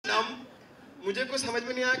मुझे कुछ समझ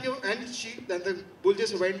में नहीं आया कि and the bull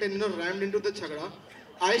just went and rammed into the झगड़ा.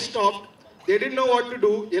 I stopped. They didn't know what to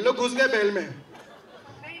do. ये लोग घुस गए बैल में.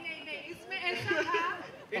 नहीं इसमें ऐसा था.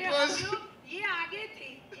 It was. ये आगे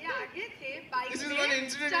थे बाइक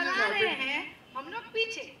में चला रहे हैं, हम लोग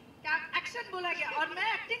पीछे. क्या एक्शन बोला गया और मैं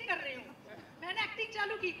एक्टिंग कर रही हूँ. मैंने एक्टिंग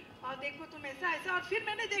चालू की और देखो तुम ऐसा और फिर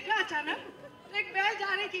मैंने देखा अचानक एक बैल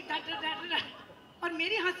जा रही थी और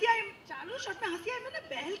मेरी हंसी आई. चालू शॉट में हंसी आई. मैंने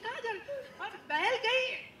बैल कहाँ जा रही और बैल गई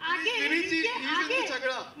आगे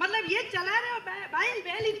मतलब ये चला रहे और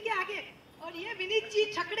बैल इनके आगे और ये विनीत जी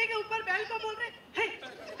छकड़े के ऊपर बैल को बोल रहे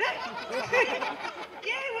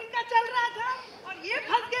ये उनका चल रहा था और ये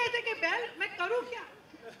फंस गए थे कि बैल मैं करूँ क्या.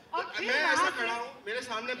 और मैं ऐसा खड़ा हूँ, मेरे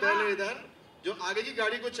सामने बैल है इधर जो आगे की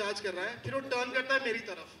गाड़ी को चार्ज कर रहा है, फिर वो टर्न करता है मेरी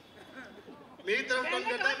तरफ टर्न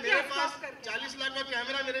करता है. मेरे पास 40 लाख का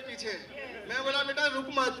कैमरा मेरे पीछे. मैं बोला बेटा रुक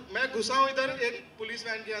मत. मैं घुसा हूँ इधर एक पुलिस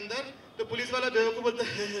वैन के अंदर, तो पुलिस वाला बेवकूफ बोलता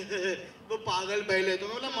है वो पागल बैल है. तो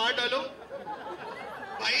मैं बोला मार डालो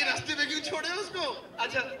भाई, रास्ते पे क्यों छोड़े उसको.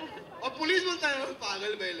 अच्छा, और पुलिस बोलता है वो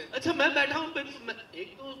पागल बैल है. अच्छा मैं बैठा हूँ, एक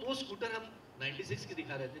तो वो स्कूटर हम 96 की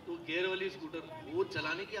दिखा रहे थे, तो गियर वाली स्कूटर वो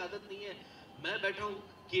चलाने की आदत नहीं है. मैं बैठा हूँ,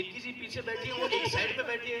 केतकी जी पीछे बैठी है, वो एक साइड पे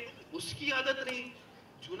बैठी है, उसकी आदत नहीं.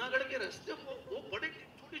 जूनागढ़ के रास्ते वो बड़े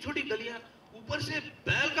छोटी गलियां, ऊपर से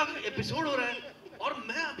बैल का एपिसोड हो रहा है और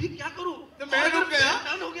मैं अभी क्या करूं. तो मैं रुक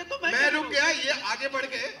गया. ये आगे बढ़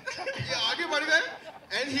गए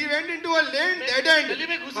and he went into a lane dead end.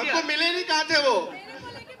 हमको मिले नहीं कहाँ थे वो.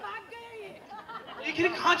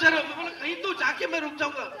 लेकिन कहाँ जा रहे हो. मैं बोला कहीं तो जाके मैं रुक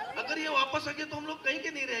जाऊंगा, अगर ये वापस आ गए तो हम लोग कहीं के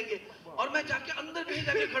नहीं रहेंगे. और मैं जाके अंदर कहीं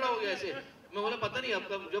जाके खड़ा हो गया ऐसे. मैं बोला पता नहीं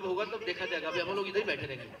अब जब होगा तब देखा जाएगा, अभी हम लोग इधर ही बैठे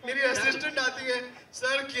रहेंगे. मेरी असिस्टेंट आती है,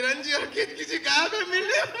 सर किरण जी और केतकी जी कहाँ पे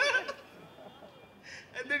मिले.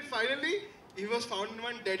 And then finally he was found in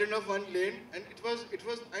one dead end of one lane and it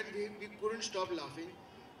was and we couldn't stop laughing.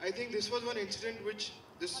 I think this was one incident which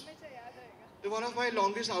one of my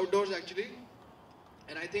longest outdoors actually.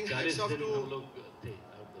 And I think hats off to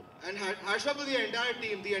the entire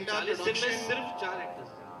team, the entire production. सिर्फ 4 actors.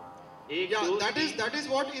 Yeah, that is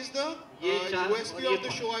what is the USP of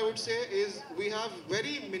the show. I would say is we have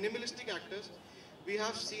very minimalistic actors. We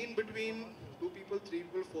have scene between 2 people, 3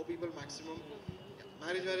 people, 4 people maximum.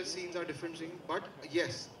 Marriage scenes are different thing, but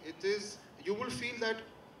yes, it is. You will feel that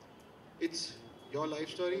it's your life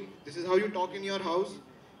story. This is how you talk in your house.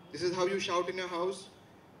 This is how you shout in your house.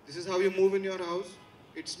 This is how you move in your house.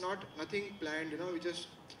 It's nothing planned. You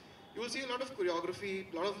will see a lot of choreography,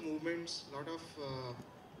 a lot of movements, a lot of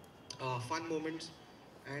fun moments,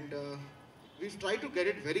 and we've tried to get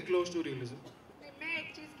it very close to realism. मैं एक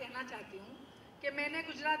चीज़ कहना चाहती हूँ कि मैंने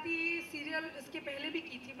Gujarati serial इसके पहले भी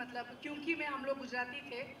की थी, मतलब क्योंकि हम लोग गुजराती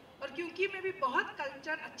थे और क्योंकि में भी बहुत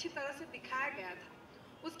कल्चर अच्छी तरह से दिखाया गया था.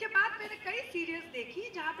 उसके बाद मैंने कई सीरियल्स देखी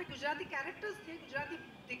जहाँ पे गुजराती कैरेक्टर्स थे, गुजराती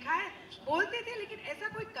दिखाए बोलते थे, लेकिन ऐसा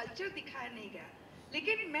कोई कल्चर दिखाया नहीं गया.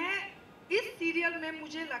 लेकिन मैं इस सीरियल में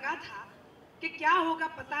मुझे लगा था कि क्या होगा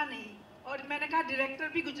पता नहीं, और मैंने कहा डायरेक्टर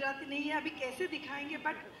भी गुजराती नहीं है, अभी कैसे दिखाएंगे.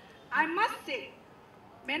 बट आई मस्ट से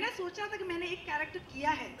मैंने सोचा था कि मैंने एक कैरेक्टर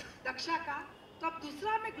किया है दक्षा का, तो अब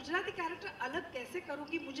दूसरा मैं गुजराती कैरेक्टर अलग कैसे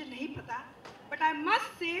करूँगी मुझे नहीं पता. But I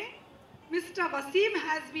must say mister Wasim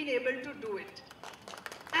has been able to do it.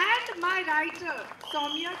 And my writer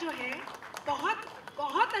Saumya जो है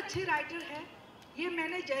बहुत अच्छे राइटर है. ये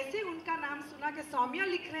मैंने जैसे उनका नाम सुना कि सौम्या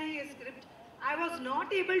लिख रहे हैं ये script, I was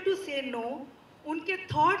not able to से नो. उनके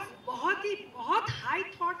थॉट्स बहुत हाई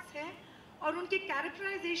थॉट्स हैं और उनके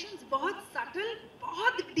कैरेक्टराइजेशंस बहुत सटल,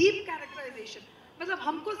 बहुत डीप कैरेक्टराइजेशन. मतलब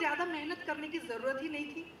हमको ज़्यादा मेहनत करने की ज़रूरत ही नहीं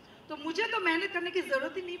थी, तो मुझे तो मेहनत करने की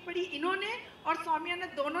ज़रूरत ही नहीं पड़ी. इन्होंने और सौम्या ने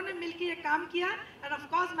दोनों ने मिलकर ये काम किया. एंड ऑफ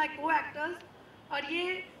कोर्स माय को एक्टर्स, और ये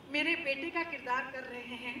मेरे बेटे का किरदार कर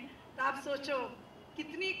रहे हैं. तो आप सोचो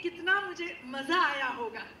कितना मुझे मज़ा आया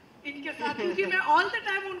होगा इनके साथ, क्योंकि मैं ऑल द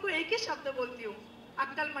टाइम उनको एक ही शब्द बोलती हूँ,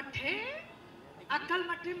 अक्कल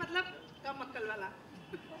मट्ठे मतलब कम अक्कल वाला.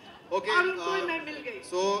 Okay, और उनको मैं मिल गई.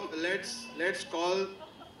 So let's call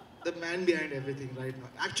the man behind everything right now.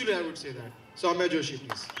 Actually, I would say that Soumya Joshi,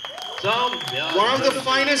 please. One of the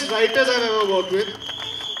finest writers I've ever worked with.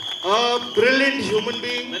 A brilliant human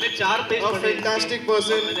being. मैंने 4 page पढ़े. A fantastic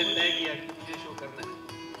person. मैंने तय किया कि मुझे show करना है.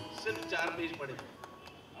 सिर्फ 4 पेज पढ़े.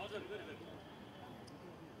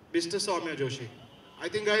 Mr. Soumya Joshi. I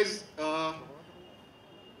think, guys,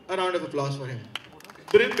 a round of applause for him.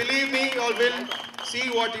 Believe me, you all will see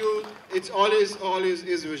what it's all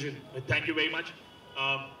his vision. Thank you very much.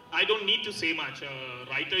 I don't need to say much.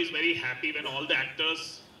 Writer is very happy when all the actors,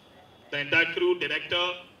 the entire crew, director,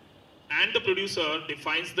 and the producer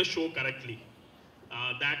defines the show correctly.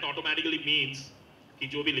 That automatically means कि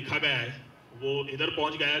जो भी लिखा गया है वो इधर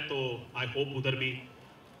पहुंच गया है, तो आई होप उधर भी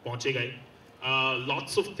पहुंचेगा ही.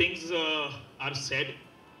 Lots of things are said,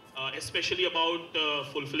 especially about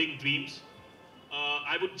fulfilling dreams.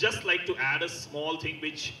 I would just like to add a small thing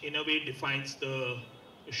which in a way defines the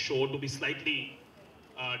show to be slightly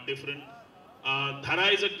different.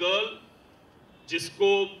 Dhara is a girl जिसको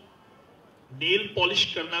nail polish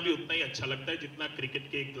करना भी उतना ही अच्छा लगता है जितना cricket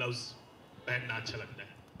के gloves पहनना अच्छा लगता है,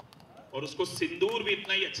 और उसको सिंदूर भी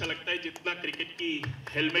इतना ही अच्छा लगता है जितना क्रिकेट की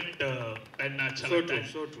हेलमेट पहनना अच्छा लगता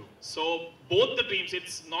है. So true. So both the dreams,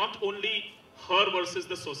 it's not only her versus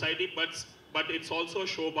the society, but it's also a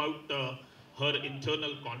show about her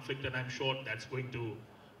internal conflict, and I'm sure that's going to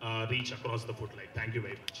reach across the footlight. Thank you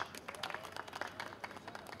very much.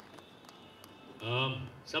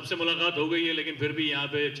 सबसे मुलाकात हो गई है, लेकिन फिर भी यहाँ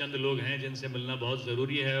पे चंद लोग हैं जिनसे मिलना बहुत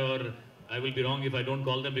ज़रूरी है, और I will be wrong if I don't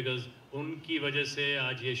call them, because उनकी वजह से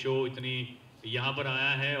आज ये शो इतनी यहाँ पर आया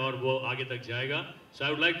है और वो आगे तक जाएगा. सो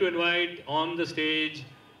I would like to invite on the stage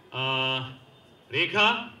Rekha,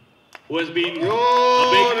 who has been a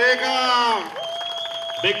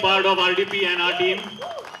big part of RDP and our team.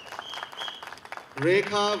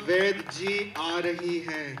 रेखा वैद जी आ रही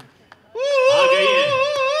हैं.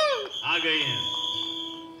 आ गई हैं.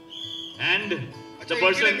 And the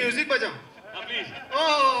person, म्यूजिक बजा. please.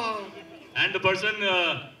 Oh. And the person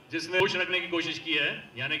जिसने खुश रखने की कोशिश की है,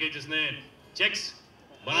 यानी कि जिसने चेक्स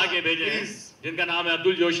बना के भेजे हैं, जिनका नाम है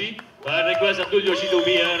Abdul Joshi. I request Abdul Joshi to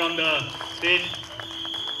be here on the stage.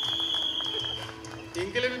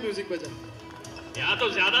 इनके लिए भी म्यूजिक बजा. यहाँ तो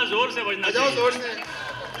ज्यादा जोर से बजना बजाओ जोर से.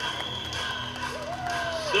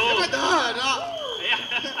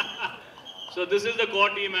 So this is the core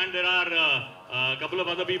team, and there are a couple of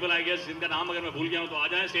other people, I guess, जिनका नाम अगर मैं भूल गया हूँ तो आ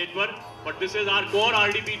जाएं स्टेज पर. But this is our core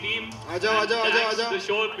RDP team. आ जाओ. The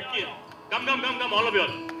show, come, all of you,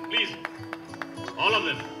 please, all of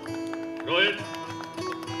them. Rohit,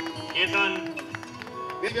 Ketan.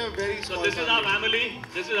 So this is our family.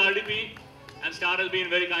 This is RDP, and Star has been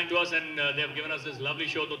very kind to us, and they have given us this lovely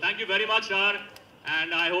show. So thank you very much, Star,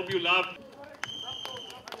 and I hope you loved.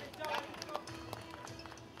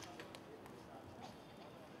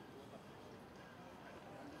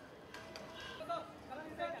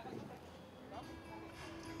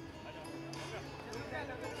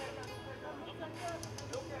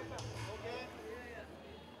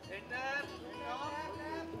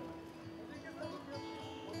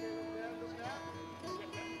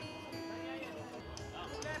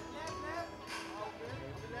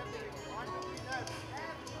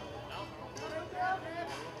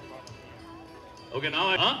 Okay,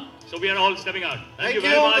 now, so we are all stepping out. Thank you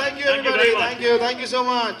very much. Thank you, everybody. Thank you so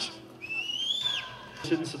much.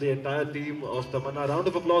 To the entire team of Tamaana. Round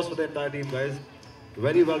of applause for the entire team, guys.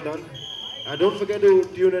 Very well done. And don't forget to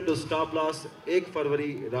tune in to Star Plus 1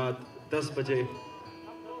 February रात 10 बजे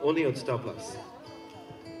only on Star Plus.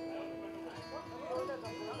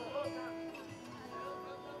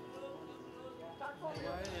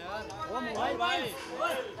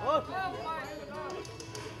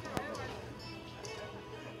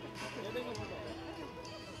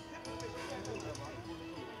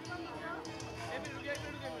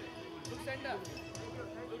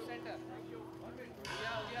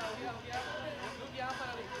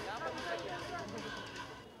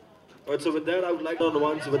 Alright, so with that, I would like to on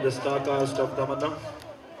once with the star cast of Tamaana.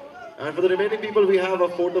 And for the remaining people, we have a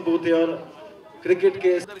photo booth here. Cricket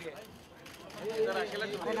case.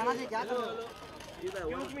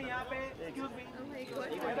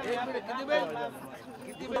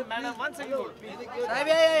 Madam, 1 second hold.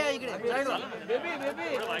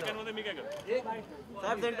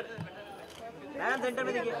 Madam centre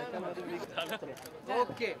में देखिए.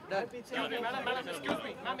 Okay done. Excuse me madam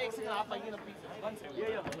ma'am एक second आप आइए ना please. 1 second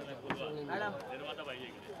madam निर्माता भाई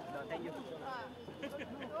thank you.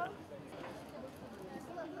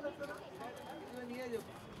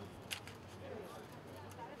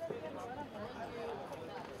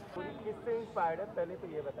 किससे inspired है पहले तो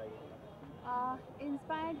ये बताइए.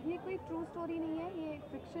 इंस्पायर्ड ये कोई ट्रू स्टोरी नहीं है, ये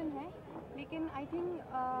फिक्शन है, लेकिन आई थिंक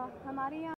हमारे यहाँ